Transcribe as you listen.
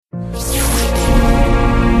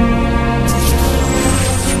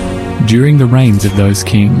During the reigns of those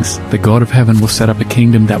kings, the God of heaven will set up a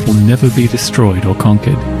kingdom that will never be destroyed or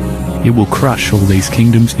conquered. It will crush all these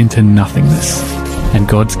kingdoms into nothingness, and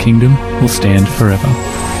God's kingdom will stand forever.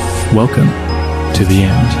 Welcome to the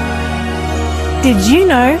end. Did you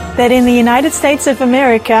know that in the United States of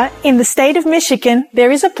America, in the state of Michigan,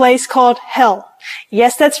 there is a place called hell?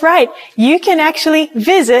 Yes, that's right. You can actually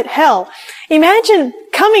visit hell. Imagine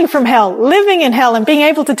coming from hell, living in hell, and being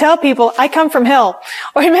able to tell people, I come from hell.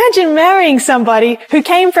 Or imagine marrying somebody who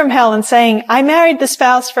came from hell and saying, I married the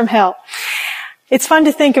spouse from hell. It's fun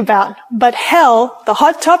to think about, but hell, the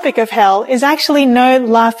hot topic of hell, is actually no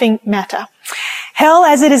laughing matter. Hell,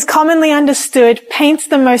 as it is commonly understood, paints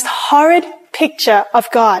the most horrid picture of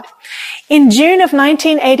God. In June of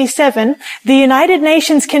 1987, the United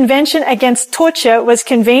Nations Convention Against Torture was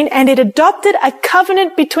convened, and it adopted a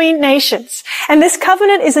covenant between nations. And this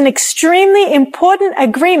covenant is an extremely important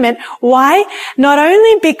agreement. Why? Not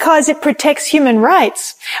only because it protects human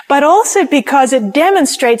rights, but also because it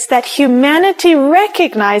demonstrates that humanity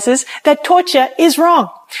recognizes that torture is wrong.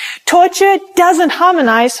 Torture doesn't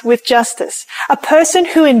harmonize with justice. A person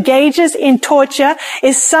who engages in torture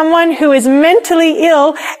is someone who is mentally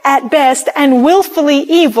ill at best and willfully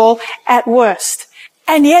evil at worst.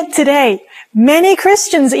 And yet today, many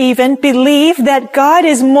Christians even believe that God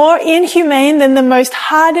is more inhumane than the most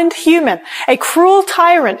hardened human, a cruel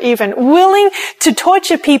tyrant even, willing to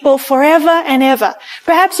torture people forever and ever.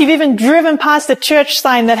 Perhaps you've even driven past a church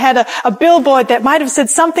sign that had a billboard that might have said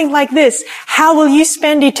something like this: how will you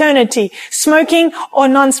spend eternity, smoking or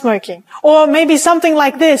non-smoking? Or maybe something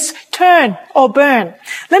like this: turn or burn.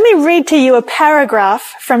 Let me read to you a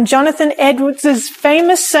paragraph from Jonathan Edwards'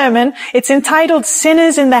 famous sermon. It's entitled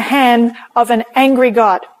Sinners in the Hand of an Angry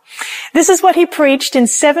God. This is what he preached in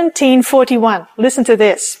 1741. Listen to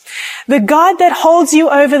this. The God that holds you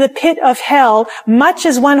over the pit of hell, much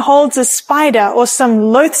as one holds a spider or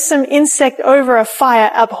some loathsome insect over a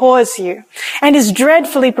fire, abhors you and is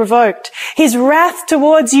dreadfully provoked. His wrath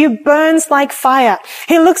towards you burns like fire.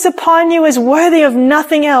 He looks upon you as worthy of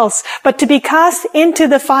nothing else but to be cast into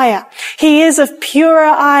the fire. He is of purer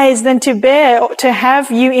eyes than to bear to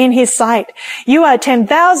have you in his sight. You are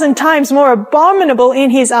 10,000 times more abominable in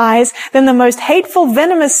his eyes than the most hateful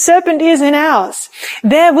venomous serpent is in ours.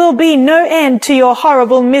 There will be no end to your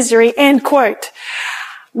horrible misery. End quote.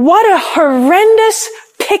 What a horrendous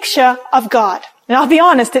picture of God. And I'll be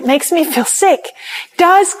honest, it makes me feel sick.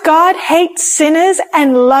 Does God hate sinners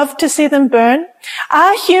and love to see them burn?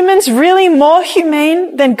 Are humans really more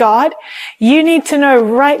humane than God? You need to know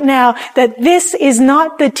right now that this is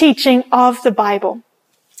not the teaching of the Bible.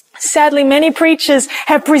 Sadly, many preachers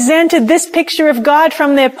have presented this picture of God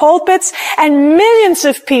from their pulpits, and millions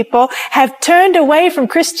of people have turned away from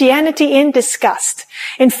Christianity in disgust.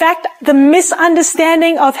 In fact, the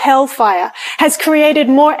misunderstanding of hellfire has created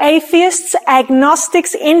more atheists,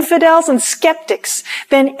 agnostics, infidels, and skeptics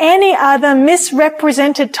than any other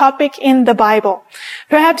misrepresented topic in the Bible.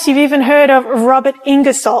 Perhaps you've even heard of Robert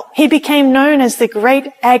Ingersoll. He became known as the great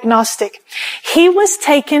agnostic. He was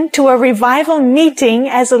taken to a revival meeting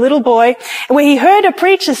as a little boy where he heard a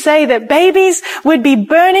preacher say that babies would be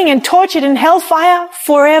burning and tortured in hellfire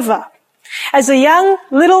forever. As a young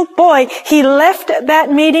little boy, he left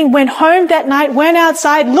that meeting, went home that night, went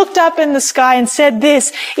outside, looked up in the sky and said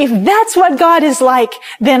this: if that's what God is like,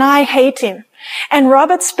 then I hate him. And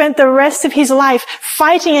Robert spent the rest of his life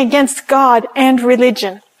fighting against God and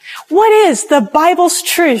religion. What is the Bible's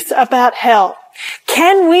truth about hell?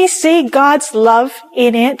 Can we see God's love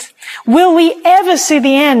in it? Will we ever see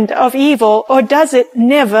the end of evil, or does it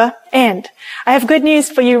never end? I have good news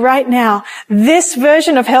for you right now. This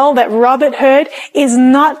version of hell that Robert heard is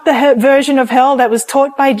not the version of hell that was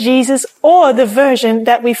taught by Jesus or the version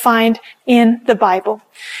that we find in the Bible.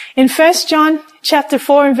 In 1 John chapter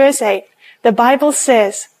 4 and verse 8, the Bible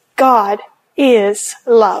says, God is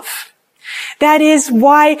love. That is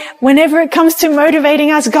why whenever it comes to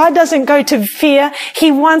motivating us, God doesn't go to fear. He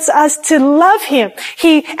wants us to love him.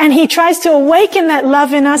 He tries to awaken that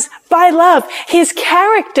love in us by love. His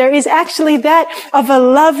character is actually that of a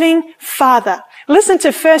loving father. Listen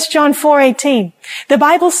to 1 John 4:18. The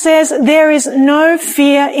Bible says there is no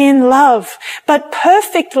fear in love, but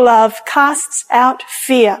perfect love casts out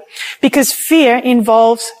fear, because fear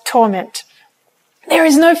involves torment. There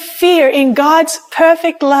is no fear in God's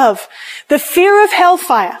perfect love. The fear of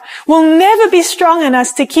hellfire will never be strong in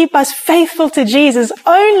us to keep us faithful to Jesus.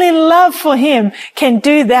 Only love for him can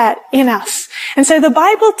do that in us. And so the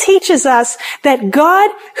Bible teaches us that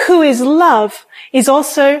God, who is love, is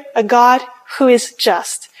also a God who is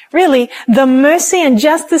just. Really, the mercy and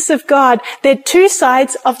justice of God, they're two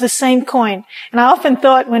sides of the same coin. And I often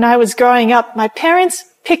thought when I was growing up, my parents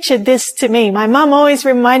pictured this to me. My mom always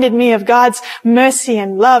reminded me of God's mercy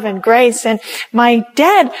and love and grace, and my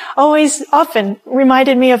dad often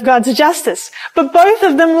reminded me of God's justice. But both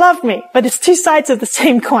of them loved me, but it's two sides of the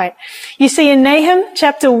same coin. You see, in Nahum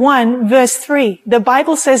chapter 1, verse 3, the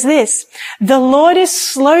Bible says this: "The Lord is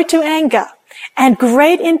slow to anger and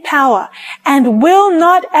great in power, and will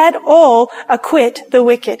not at all acquit the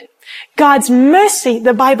wicked." God's mercy,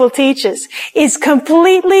 the Bible teaches, is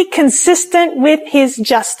completely consistent with his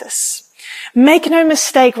justice. Make no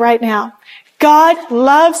mistake right now. God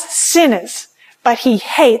loves sinners, but he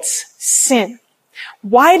hates sin.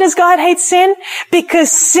 Why does God hate sin?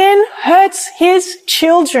 Because sin hurts his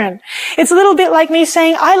children. It's a little bit like me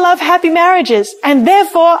saying, I love happy marriages, and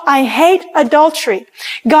therefore I hate adultery.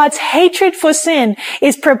 God's hatred for sin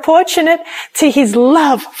is proportionate to his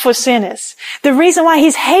love for sinners. The reason why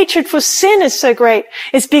his hatred for sin is so great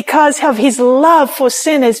is because of his love for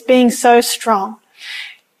sinners being so strong.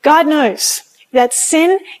 God knows that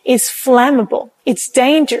sin is flammable, it's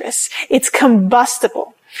dangerous, it's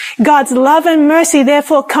combustible. God's love and mercy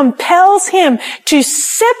therefore compels him to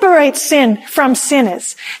separate sin from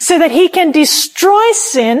sinners so that he can destroy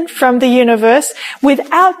sin from the universe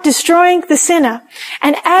without destroying the sinner.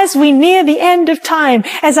 And as we near the end of time,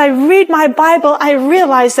 as I read my Bible, I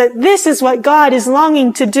realize that this is what God is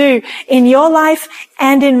longing to do in your life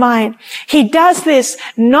and in mine. He does this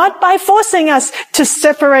not by forcing us to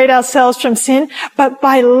separate ourselves from sin, but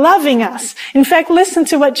by loving us. In fact, listen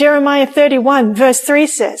to what Jeremiah 31 verse 3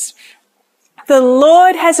 says. "The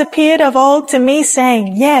Lord has appeared of old to me,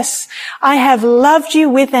 saying, yes, I have loved you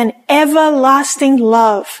with an everlasting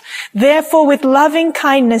love. Therefore, with loving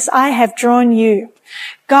kindness, I have drawn you."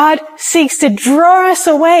 God seeks to draw us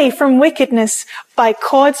away from wickedness by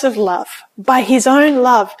cords of love, by his own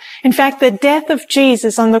love. In fact, the death of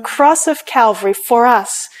Jesus on the cross of Calvary for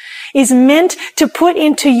us is meant to put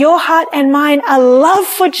into your heart and mine a love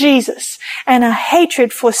for Jesus and a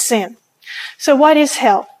hatred for sin. So what is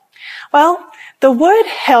hell? Well, the word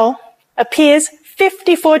hell appears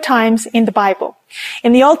 54 times in the Bible.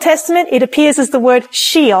 In the Old Testament, it appears as the word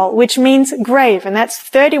Sheol, which means grave, and that's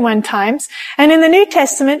 31 times. And in the New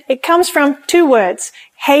Testament, it comes from two words,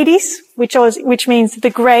 Hades, which means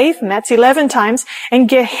the grave, and that's 11 times, and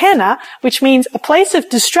Gehenna, which means a place of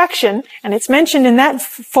destruction, and it's mentioned in that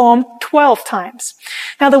form 12 times.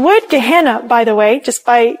 Now, the word Gehenna, by the way, just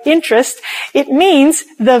by interest, it means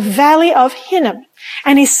the Valley of Hinnom.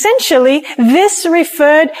 And essentially, this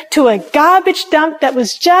referred to a garbage dump that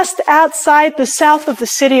was just outside the south of the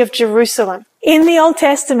city of Jerusalem. In the Old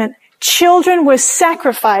Testament, children were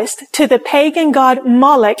sacrificed to the pagan god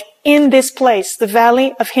Moloch in this place, the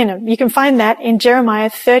Valley of Hinnom. You can find that in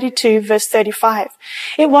Jeremiah 32, verse 35.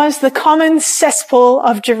 It was the common cesspool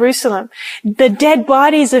of Jerusalem. The dead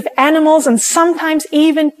bodies of animals and sometimes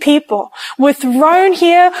even people were thrown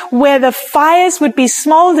here where the fires would be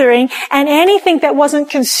smoldering, and anything that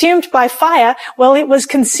wasn't consumed by fire, well, it was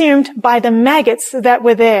consumed by the maggots that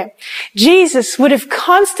were there. Jesus would have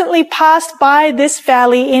constantly passed by this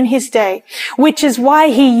valley in his day, which is why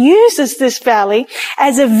he uses this valley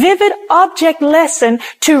as a vivid object lesson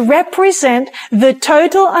to represent the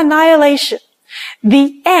total annihilation,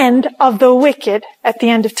 the end of the wicked at the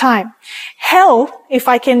end of time. Hell, if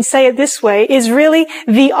I can say it this way, is really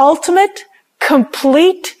the ultimate,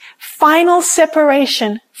 complete, final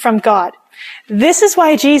separation from God. This is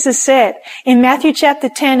why Jesus said in Matthew chapter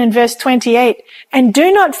 10 and verse 28, "And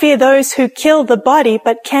do not fear those who kill the body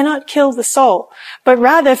but cannot kill the soul, but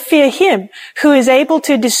rather fear him who is able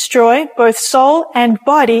to destroy both soul and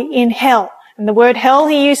body in hell." And the word hell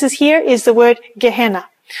he uses here is the word Gehenna.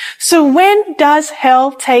 So when does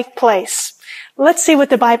hell take place? Let's see what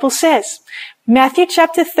the Bible says. Matthew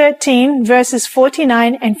chapter 13 verses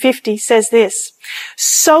 49 and 50 says this,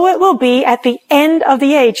 "So it will be at the end of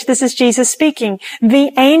the age," this is Jesus speaking,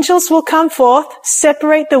 "the angels will come forth,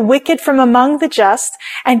 separate the wicked from among the just,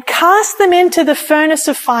 and cast them into the furnace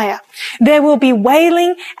of fire. There will be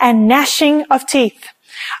wailing and gnashing of teeth."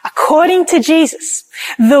 According to Jesus,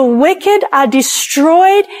 the wicked are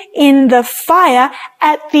destroyed in the fire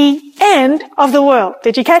at the end of the world.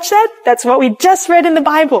 Did you catch that? That's what we just read in the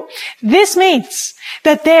Bible. This means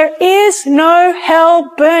that there is no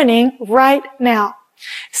hell burning right now.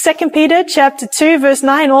 2 Peter chapter 2 verse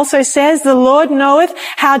 9 also says, "The Lord knoweth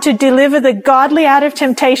how to deliver the godly out of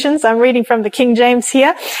temptations," I'm reading from the King James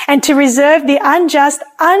here, "and to reserve the unjust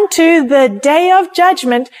unto the day of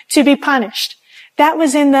judgment to be punished." That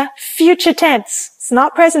was in the future tense. It's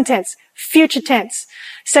not present tense, future tense.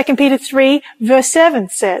 2 Peter 3 verse 7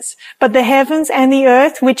 says, "But the heavens and the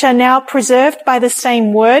earth, which are now preserved by the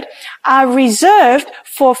same word, are reserved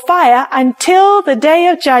for fire until the day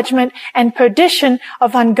of judgment and perdition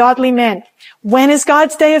of ungodly men." When is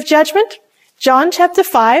God's day of judgment? John chapter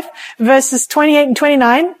 5 verses 28 and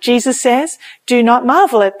 29, Jesus says, "Do not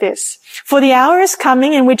marvel at this, for the hour is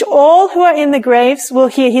coming in which all who are in the graves will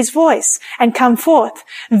hear his voice and come forth,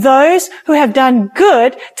 those who have done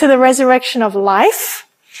good to the resurrection of life,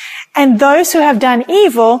 and those who have done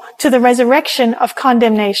evil to the resurrection of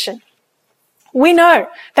condemnation." We know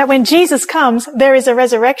that when Jesus comes, there is a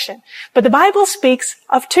resurrection, but the Bible speaks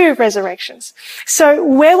of two resurrections. So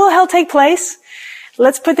where will hell take place?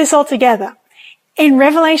 Let's put this all together. In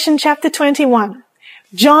Revelation chapter 21,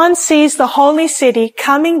 John sees the holy city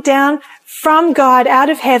coming down from God out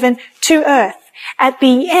of heaven to earth at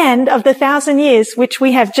the end of the 1,000 years, which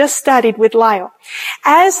we have just studied with Lyle.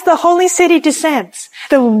 As the holy city descends,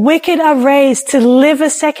 the wicked are raised to live a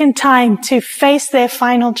second time to face their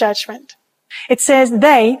final judgment. It says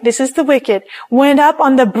they, this is the wicked, went up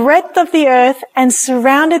on the breadth of the earth and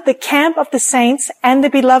surrounded the camp of the saints and the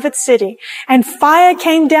beloved city. And fire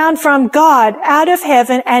came down from God out of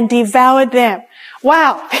heaven and devoured them.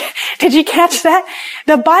 Wow. Did you catch that?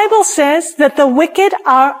 The Bible says that the wicked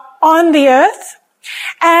are on the earth,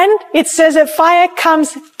 and it says that fire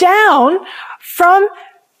comes down from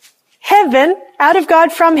heaven, out of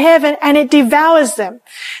God from heaven, and it devours them.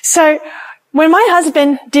 So when my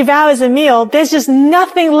husband devours a meal, there's just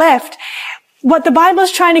nothing left. What the Bible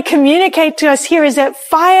is trying to communicate to us here is that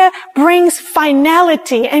fire brings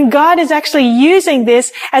finality, and God is actually using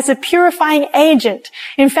this as a purifying agent.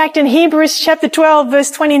 In fact, in Hebrews chapter 12,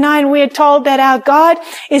 verse 29, we are told that our God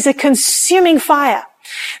is a consuming fire.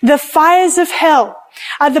 The fires of hell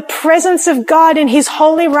are the presence of God in his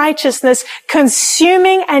holy righteousness,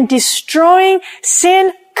 consuming and destroying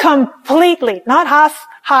sin completely, not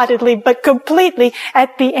half-heartedly, but completely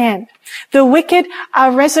at the end. The wicked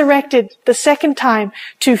are resurrected the second time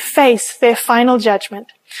to face their final judgment.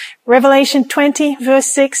 Revelation 20 verse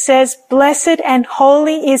 6 says, "Blessed and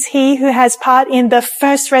holy is he who has part in the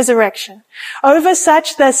first resurrection. Over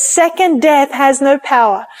such the second death has no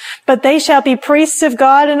power, but they shall be priests of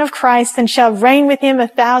God and of Christ and shall reign with him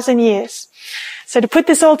 1,000 years." So to put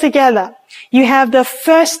this all together, you have the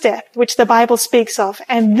first death, which the Bible speaks of,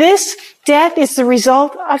 and this death is the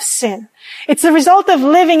result of sin. It's the result of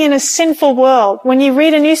living in a sinful world. When you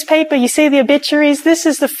read a newspaper, you see the obituaries. This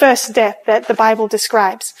is the first death that the Bible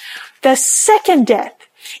describes. The second death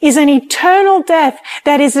is an eternal death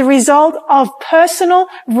that is the result of personal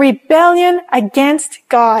rebellion against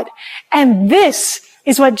God. And this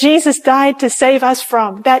is what Jesus died to save us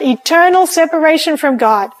from, that eternal separation from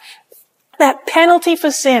God, that penalty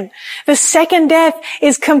for sin. The second death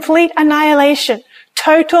is complete annihilation,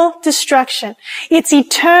 total destruction. It's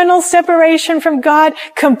eternal separation from God,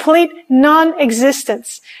 complete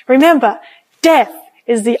non-existence. Remember, death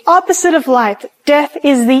is the opposite of life. Death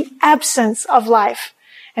is the absence of life.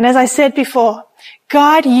 And as I said before,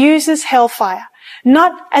 God uses hellfire,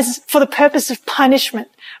 not as for the purpose of punishment,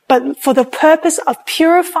 but for the purpose of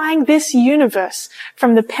purifying this universe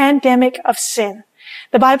from the pandemic of sin.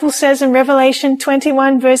 The Bible says in Revelation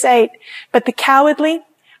 21 verse 8, "But the cowardly,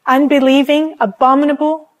 unbelieving,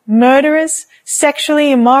 abominable, murderers,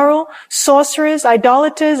 sexually immoral, sorcerers,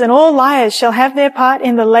 idolaters, and all liars shall have their part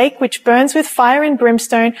in the lake which burns with fire and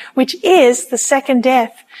brimstone, which is the second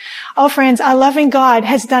death." Oh friends, our loving God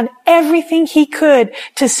has done everything he could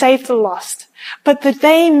to save the lost, but that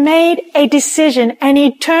they made a decision, an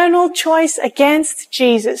eternal choice against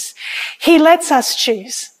Jesus. He lets us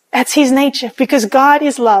choose. That's his nature, because God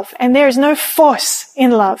is love, and there is no force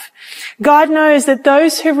in love. God knows that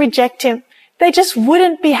those who reject him, they just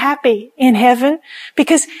wouldn't be happy in heaven,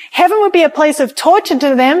 because heaven would be a place of torture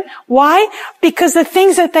to them. Why? Because the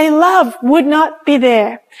things that they love would not be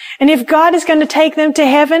there. And if God is going to take them to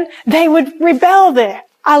heaven, they would rebel there.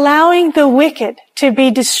 Allowing the wicked to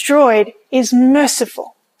be destroyed is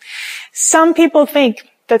merciful. Some people think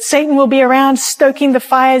that Satan will be around stoking the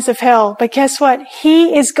fires of hell. But guess what?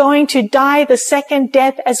 He is going to die the second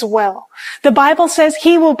death as well. The Bible says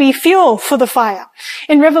he will be fuel for the fire.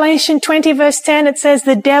 In Revelation 20 verse 10, it says,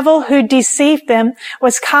 "The devil who deceived them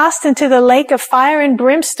was cast into the lake of fire and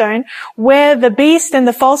brimstone, where the beast and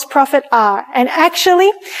the false prophet are." And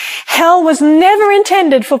actually, hell was never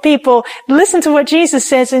intended for people. Listen to what Jesus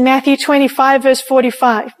says in Matthew 25 verse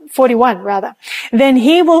 41 rather. "Then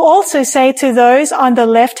he will also say to those on the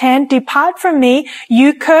left hand, 'Depart from me,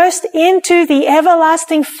 you cursed, into the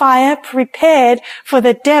everlasting fire prepared for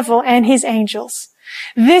the devil and his angels.'"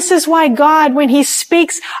 This is why God, when he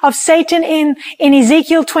speaks of Satan in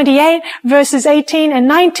Ezekiel 28 verses 18 and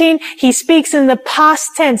 19, he speaks in the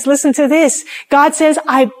past tense. Listen to this. God says,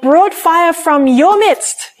 I brought fire from your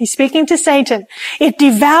midst. He's speaking to Satan. It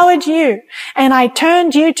devoured you, and I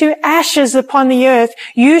turned you to ashes upon the earth.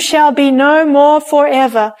 You shall be no more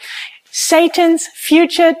forever. Satan's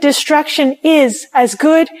future destruction is as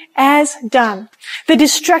good as done. The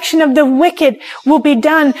destruction of the wicked will be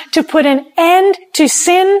done to put an end to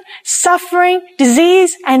sin, suffering,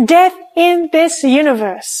 disease, and death in this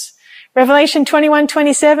universe. Revelation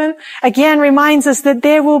 21:27 again reminds us that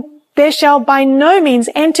there shall by no means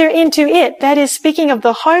enter into it, that is speaking of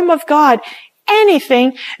the home of God,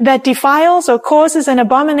 anything that defiles or causes an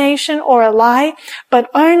abomination or a lie, but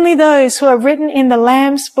only those who are written in the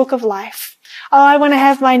Lamb's book of life. Oh, I want to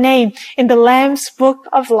have my name in the Lamb's book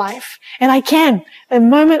of life. And I can, the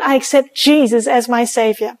moment I accept Jesus as my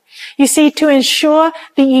Savior. You see, to ensure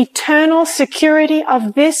the eternal security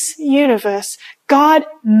of this universe, God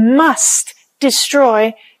must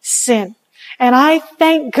destroy sin. And I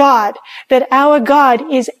thank God that our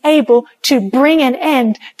God is able to bring an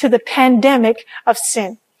end to the pandemic of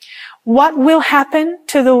sin. What will happen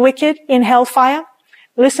to the wicked in hellfire?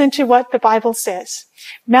 Listen to what the Bible says.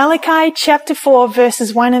 Malachi chapter 4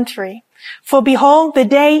 verses 1 and 3. For behold, the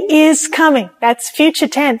day is coming. That's future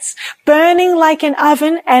tense. Burning like an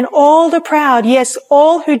oven, and all the proud, yes,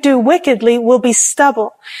 all who do wickedly will be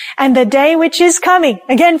stubble. And the day which is coming,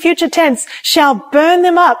 again future tense, shall burn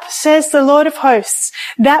them up, says the Lord of hosts.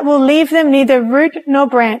 That will leave them neither root nor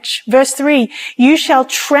branch. Verse 3, you shall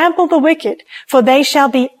trample the wicked, for they shall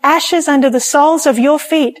be ashes under the soles of your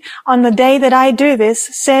feet on the day that I do this,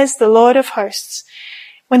 says the Lord of hosts.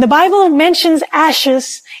 When the Bible mentions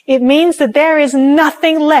ashes, it means that there is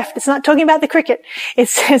nothing left. It's not talking about the cricket. It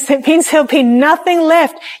means there'll be nothing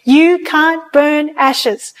left. You can't burn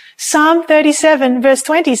ashes. Psalm 37 verse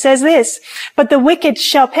 20 says this, but the wicked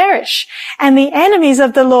shall perish, and the enemies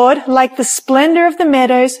of the Lord, like the splendor of the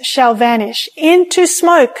meadows, shall vanish. Into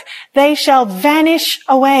smoke they shall vanish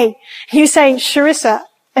away. You say, Charissa,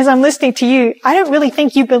 as I'm listening to you, I don't really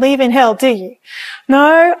think you believe in hell, do you?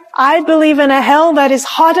 No, I believe in a hell that is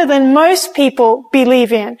hotter than most people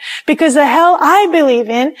believe in. Because the hell I believe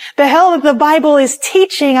in, the hell that the Bible is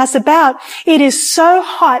teaching us about, it is so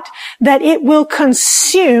hot that it will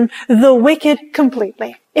consume the wicked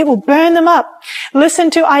completely. It will burn them up. Listen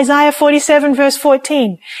to Isaiah 47 verse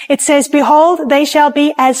 14. It says, behold, they shall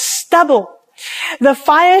be as stubble. The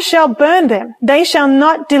fire shall burn them. They shall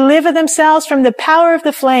not deliver themselves from the power of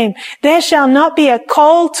the flame. There shall not be a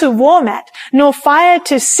coal to warm at, nor fire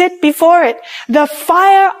to sit before it. The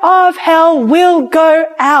fire of hell will go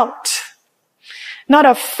out. Not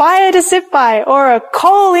a fire to sit by, or a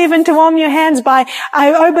coal even to warm your hands by.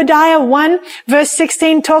 Obadiah 1 verse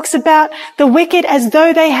 16 talks about the wicked as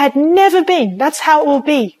though they had never been. That's how it will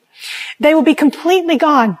be. They will be completely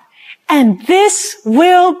gone. And this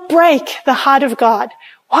will break the heart of God.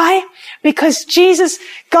 Why? Because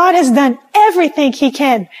God has done everything he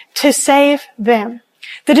can to save them.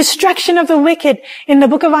 The destruction of the wicked in the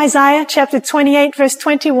book of Isaiah, chapter 28, verse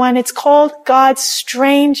 21, it's called God's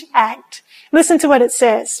strange act. Listen to what it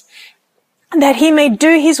says. That he may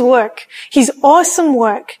do his work, his awesome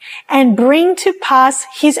work, and bring to pass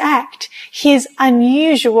his act, his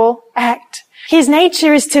unusual act. His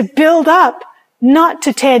nature is to build up, not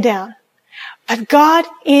to tear down. But God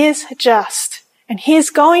is just, and he's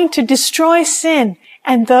going to destroy sin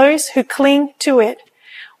and those who cling to it.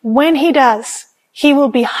 When he does, he will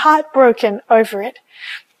be heartbroken over it.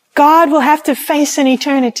 God will have to face an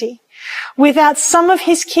eternity without some of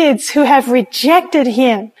his kids who have rejected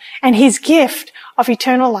him and his gift of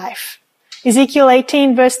eternal life. Ezekiel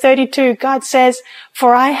 18 verse 32, God says,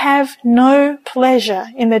 for I have no pleasure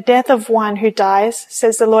in the death of one who dies,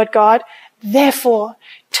 says the Lord God. Therefore,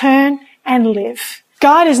 turn and live.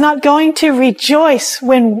 God is not going to rejoice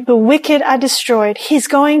when the wicked are destroyed. He's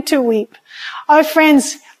going to weep. Oh,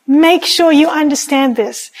 friends, make sure you understand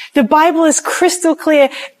this. The Bible is crystal clear.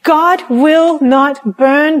 God will not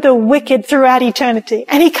burn the wicked throughout eternity.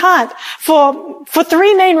 And he can't for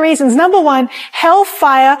three main reasons. Number one,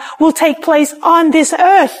 hellfire will take place on this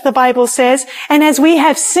earth, the Bible says. And as we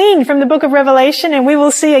have seen from the book of Revelation, and we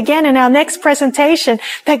will see again in our next presentation,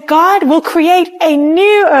 that God will create a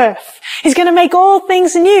new earth. He's going to make all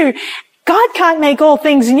things new. God can't make all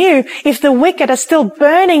things new if the wicked are still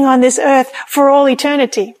burning on this earth for all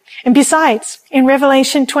eternity. And besides, in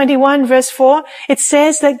Revelation 21 verse 4, it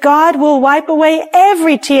says that God will wipe away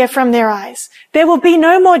every tear from their eyes. There will be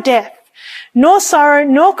no more death, nor sorrow,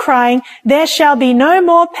 nor crying. There shall be no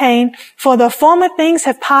more pain, for the former things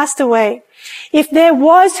have passed away. If there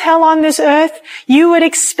was hell on this earth, you would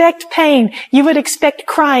expect pain. You would expect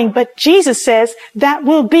crying. But Jesus says that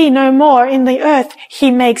will be no more in the earth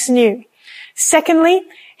he makes new. Secondly,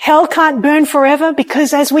 hell can't burn forever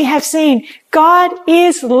because, as we have seen, God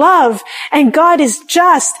is love and God is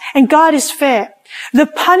just and God is fair. The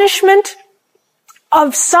punishment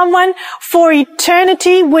of someone for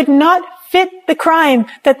eternity would not fit the crime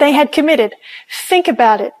that they had committed. Think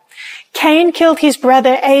about it. Cain killed his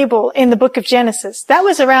brother Abel in the book of Genesis. That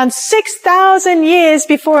was around 6,000 years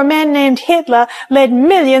before a man named Hitler led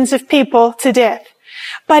millions of people to death.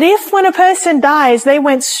 But if when a person dies, they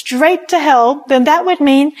went straight to hell, then that would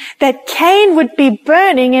mean that Cain would be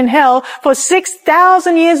burning in hell for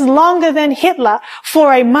 6,000 years longer than Hitler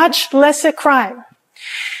for a much lesser crime.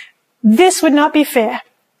 This would not be fair.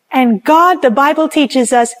 And God, the Bible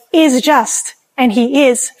teaches us, is just and he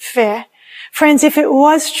is fair. Friends, if it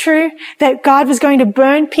was true that God was going to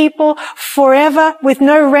burn people forever with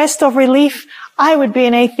no rest or relief, I would be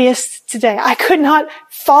an atheist today. I could not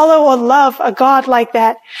follow or love a God like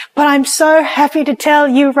that. But I'm so happy to tell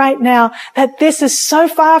you right now that this is so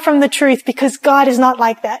far from the truth because God is not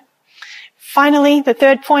like that. Finally, the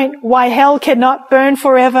third point, why hell cannot burn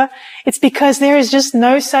forever. It's because there is just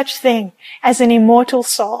no such thing as an immortal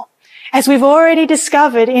soul. As we've already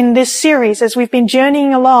discovered in this series, as we've been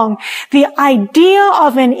journeying along, the idea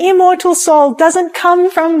of an immortal soul doesn't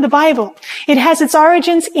come from the Bible. It has its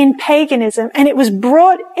origins in paganism, and it was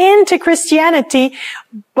brought into Christianity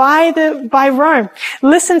by Rome.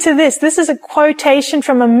 Listen to this. This is a quotation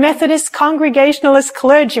from a Methodist Congregationalist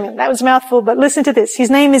clergyman. That was a mouthful, but listen to this. His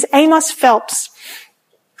name is Amos Phelps.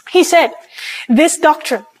 He said, this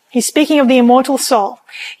doctrine, he's speaking of the immortal soul,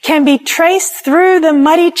 can be traced through the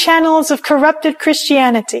muddy channels of corrupted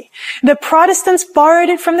Christianity. The Protestants borrowed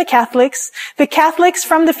it from the Catholics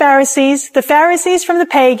from the Pharisees from the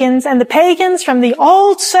pagans, and the pagans from the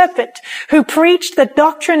old serpent who preached the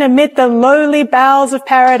doctrine amid the lowly bowels of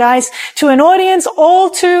paradise to an audience all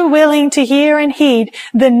too willing to hear and heed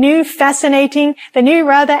the new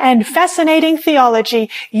and fascinating theology,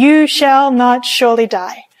 you shall not surely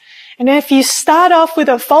die. And if you start off with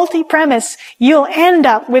a faulty premise, you'll end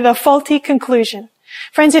up with a faulty conclusion.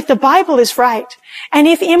 Friends, if the Bible is right, and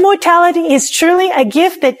if immortality is truly a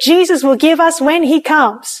gift that Jesus will give us when he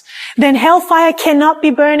comes, then hellfire cannot be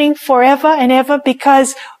burning forever and ever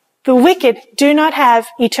because the wicked do not have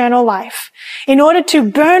eternal life. In order to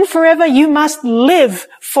burn forever, you must live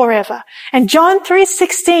forever. And John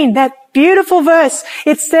 3:16, that beautiful verse,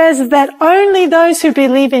 it says that only those who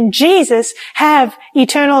believe in Jesus have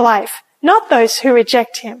eternal life, not those who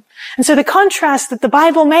reject him. And so the contrast that the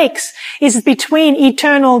Bible makes is between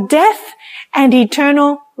eternal death and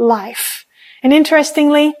eternal life. And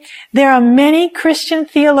interestingly, there are many Christian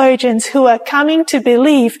theologians who are coming to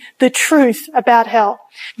believe the truth about hell.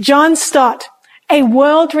 John Stott, a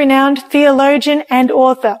world-renowned theologian and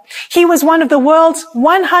author. He was one of the world's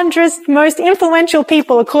 100 most influential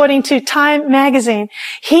people, according to Time magazine.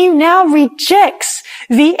 He now rejects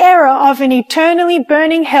the error of an eternally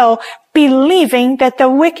burning hell, believing that the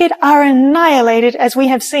wicked are annihilated, as we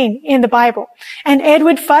have seen in the Bible. And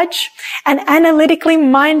Edward Fudge, an analytically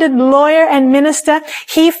minded lawyer and minister,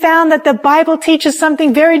 he found that the Bible teaches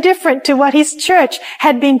something very different to what his church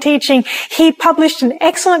had been teaching. He published an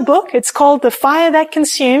excellent book. It's called The Fire That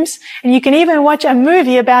Consumes, and you can even watch a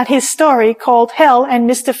movie about his story called Hell and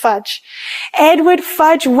Mr. Fudge. Edward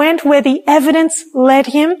Fudge went where the evidence led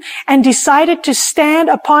him and decided to stand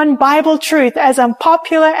upon Bible truth, as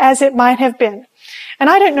unpopular as it might have been. And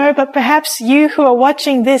I don't know, but perhaps you who are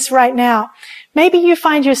watching this right now, maybe you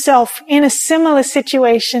find yourself in a similar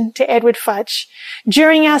situation to Edward Fudge.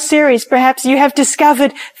 During our series, perhaps you have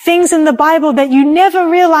discovered things in the Bible that you never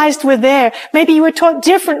realized were there. Maybe you were taught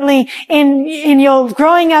differently in your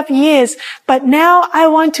growing up years. But now I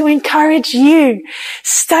want to encourage you.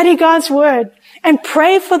 Study God's Word and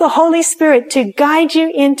pray for the Holy Spirit to guide you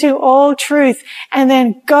into all truth, and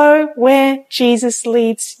then go where Jesus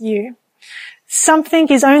leads you. Something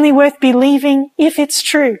is only worth believing if it's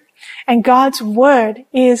true, and God's Word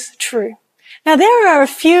is true. Now, there are a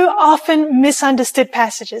few often misunderstood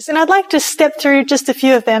passages, and I'd like to step through just a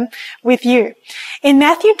few of them with you. In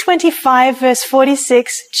Matthew 25, verse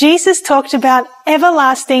 46, Jesus talked about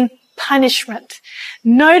everlasting punishment.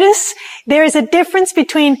 Notice there is a difference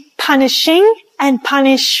between punishing and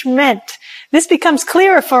punishment. This becomes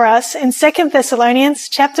clearer for us in 2 Thessalonians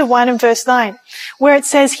chapter 1 and verse 9, where it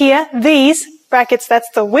says here, these, brackets, that's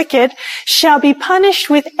the wicked, shall be punished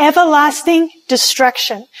with everlasting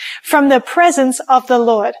destruction from the presence of the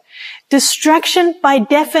Lord. Destruction, by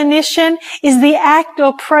definition, is the act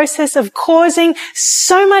or process of causing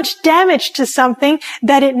so much damage to something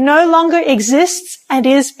that it no longer exists and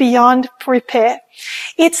is beyond repair.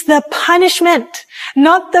 It's the punishment,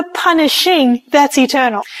 not the punishing, that's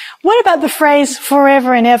eternal. What about the phrase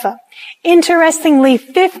forever and ever? Interestingly,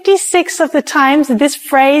 56 of the times that this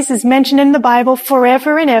phrase is mentioned in the Bible,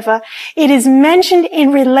 forever and ever, it is mentioned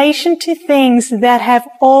in relation to things that have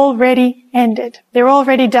already ended. They're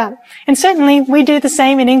already done. And certainly we do the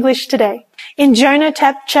same in English today. In Jonah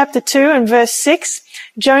chapter 2 and verse 6,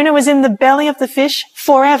 Jonah was in the belly of the fish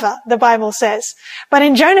forever, the Bible says. But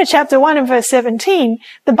in Jonah chapter 1 and verse 17,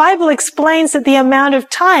 the Bible explains that the amount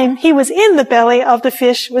of time he was in the belly of the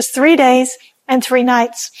fish was 3 days and 3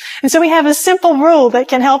 nights. And so we have a simple rule that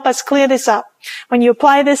can help us clear this up. When you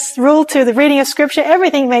apply this rule to the reading of Scripture,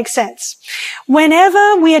 everything makes sense.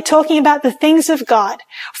 Whenever we are talking about the things of God,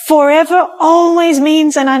 forever always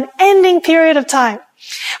means an unending period of time.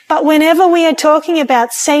 But whenever we are talking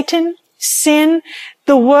about Satan, sin,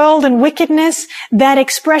 the world and wickedness, that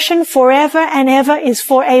expression forever and ever is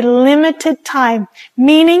for a limited time,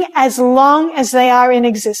 meaning as long as they are in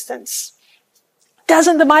existence.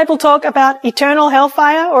 Doesn't the Bible talk about eternal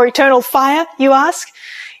hellfire or eternal fire, you ask?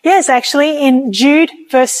 Yes, actually, in Jude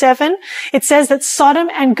verse 7, it says that Sodom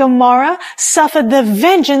and Gomorrah suffered the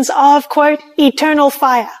vengeance of, quote, eternal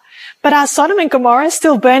fire. But are Sodom and Gomorrah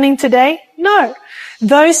still burning today? No.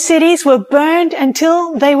 Those cities were burned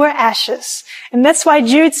until they were ashes. And that's why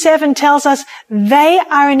Jude 7 tells us they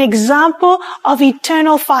are an example of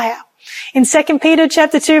eternal fire. In 2 Peter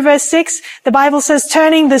chapter 2 verse 6, the Bible says,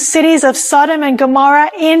 turning the cities of Sodom and Gomorrah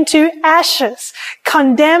into ashes,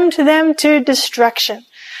 condemned them to destruction.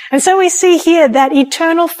 And so we see here that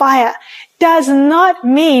eternal fire does not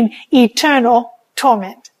mean eternal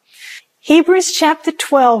torment. Hebrews chapter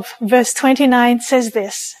 12 verse 29 says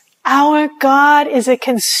this, our God is a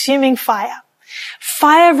consuming fire.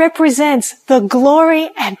 Fire represents the glory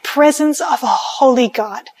and presence of a holy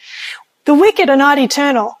God. The wicked are not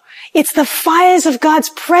eternal. It's the fires of God's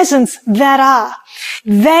presence that are.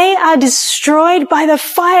 They are destroyed by the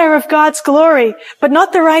fire of God's glory, but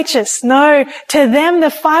not the righteous. No, to them the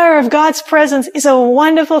fire of God's presence is a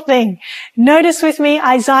wonderful thing. Notice with me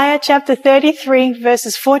Isaiah chapter 33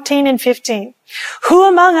 verses 14 and 15. Who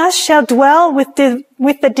among us shall dwell with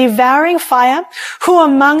the devouring fire? Who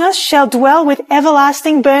among us shall dwell with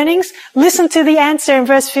everlasting burnings? Listen to the answer in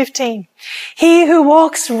verse 15. He who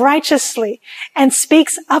walks righteously and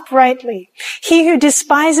speaks uprightly. He who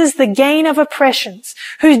despises the gain of oppressions.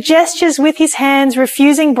 Who gestures with his hands,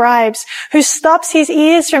 refusing bribes. Who stops his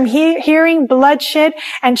ears from hearing bloodshed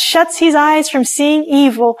and shuts his eyes from seeing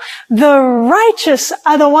evil. The righteous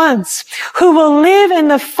are the ones who will live in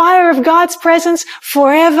the fire of God's presence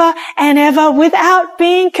forever and ever without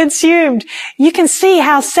being consumed. You can see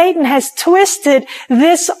how Satan has twisted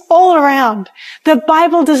this all around. The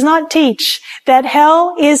Bible does not teach that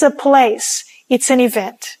hell is a place. It's an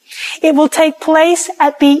event. It will take place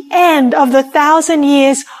at the end of the 1,000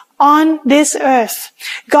 years on this earth.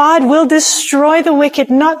 God will destroy the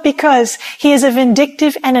wicked not because he is a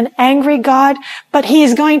vindictive and an angry God, but he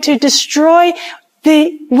is going to destroy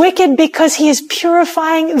the wicked because he is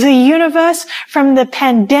purifying the universe from the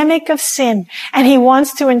pandemic of sin, and he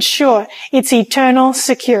wants to ensure its eternal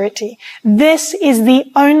security. This is the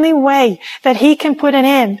only way that he can put an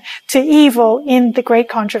end to evil in the great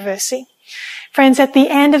controversy. Friends, at the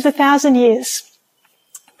end of the 1,000 years,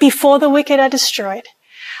 before the wicked are destroyed,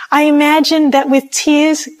 I imagine that with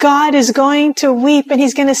tears, God is going to weep and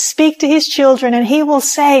he's going to speak to his children and he will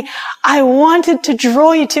say, I wanted to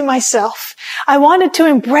draw you to myself. I wanted to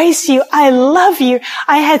embrace you. I love you.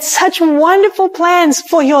 I had such wonderful plans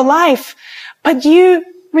for your life, but you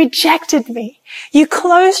rejected me. You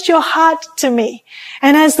closed your heart to me.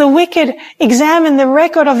 And as the wicked examine the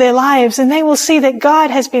record of their lives and they will see that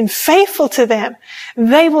God has been faithful to them,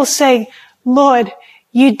 they will say, Lord,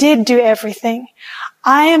 you did do everything.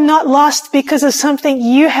 I am not lost because of something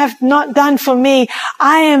you have not done for me.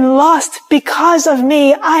 I am lost because of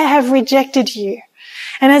me. I have rejected you.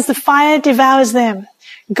 And as the fire devours them,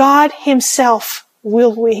 God himself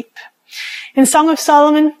will weep. In Song of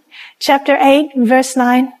Solomon, chapter 8, verse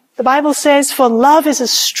 9, the Bible says, for love is as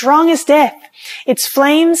strong as death. Its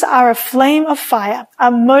flames are a flame of fire, a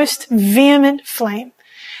most vehement flame.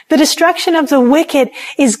 The destruction of the wicked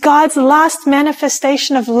is God's last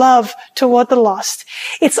manifestation of love toward the lost.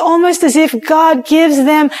 It's almost as if God gives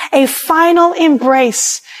them a final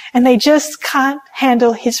embrace and they just can't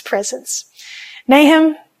handle his presence.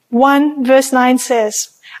 Nahum 1 verse 9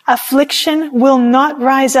 says, affliction will not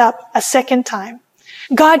rise up a second time.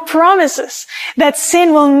 God promises that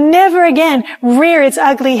sin will never again rear its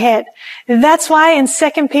ugly head. That's why in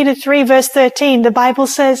 2 Peter 3 verse 13, the Bible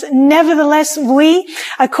says, "Nevertheless, we,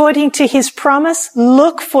 according to his promise,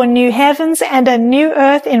 look for new heavens and a new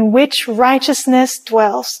earth in which righteousness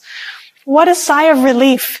dwells." What a sigh of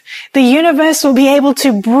relief. The universe will be able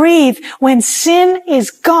to breathe when sin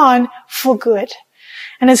is gone for good.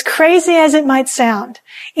 And as crazy as it might sound,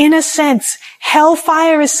 in a sense,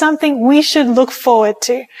 hellfire is something we should look forward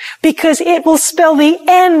to, because it will spell the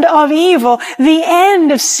end of evil, the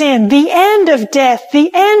end of sin, the end of death,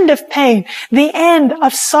 the end of pain, the end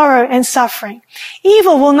of sorrow and suffering.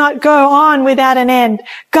 Evil will not go on without an end.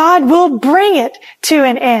 God will bring it to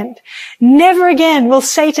an end. Never again will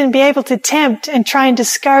Satan be able to tempt and try and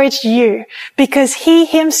discourage you, because he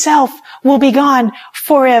himself will be gone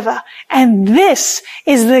forever. And this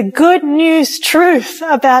is the good news truth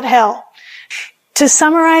about hell. To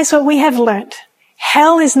summarize what we have learned,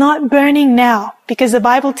 hell is not burning now, because the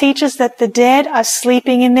Bible teaches that the dead are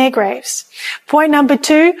sleeping in their graves. Point number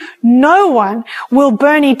 2, no one will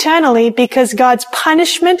burn eternally, because God's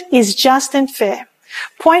punishment is just and fair.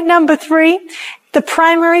 Point number 3, the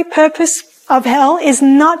primary purpose of hell is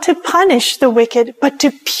not to punish the wicked, but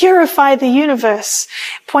to purify the universe.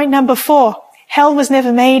 Point number 4, hell was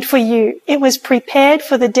never made for you. It was prepared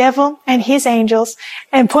for the devil and his angels.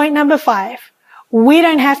 And point number 5, we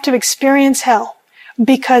don't have to experience hell,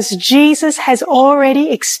 because Jesus has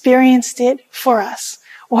already experienced it for us.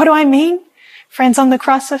 What do I mean? Friends, on the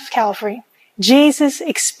cross of Calvary, Jesus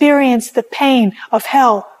experienced the pain of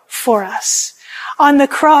hell for us. On the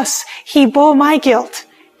cross, he bore my guilt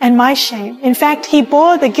and my shame. In fact, he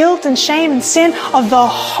bore the guilt and shame and sin of the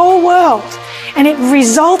whole world. And it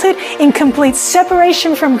resulted in complete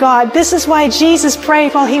separation from God. This is why Jesus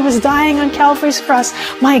prayed while he was dying on Calvary's cross,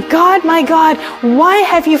 my God, why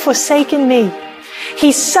have you forsaken me?"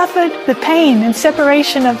 He suffered the pain and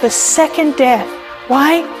separation of the second death.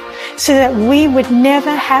 Why? So that we would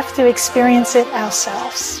never have to experience it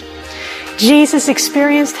ourselves. Jesus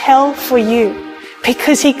experienced hell for you,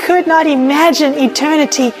 because he could not imagine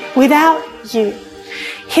eternity without you.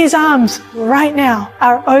 His arms right now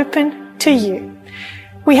are open to you.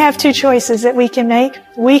 We have 2 choices that we can make.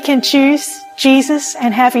 We can choose Jesus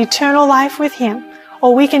and have eternal life with him,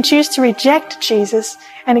 or we can choose to reject Jesus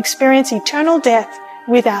and experience eternal death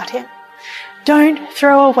without him. Don't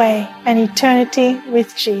throw away an eternity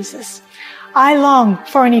with Jesus. I long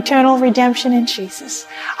for an eternal redemption in Jesus.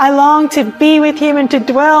 I long to be with him and to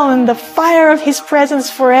dwell in the fire of his presence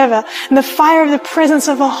forever, in the fire of the presence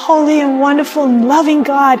of a holy and wonderful and loving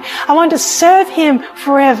God. I want to serve him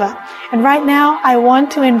forever. And right now, I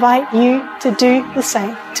want to invite you to do the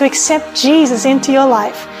same, to accept Jesus into your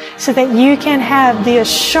life, so that you can have the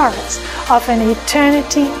assurance of an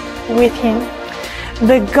eternity with him.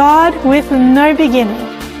 The God with no beginning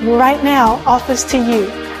right now offers to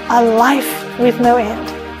you a life with no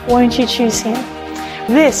end. Won't you choose him?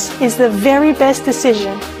 This is the very best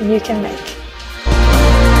decision you can make.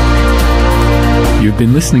 You've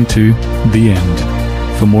been listening to The End.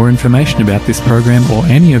 For more information about this program or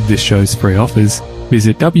any of this show's free offers,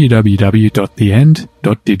 visit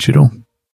www.theend.digital.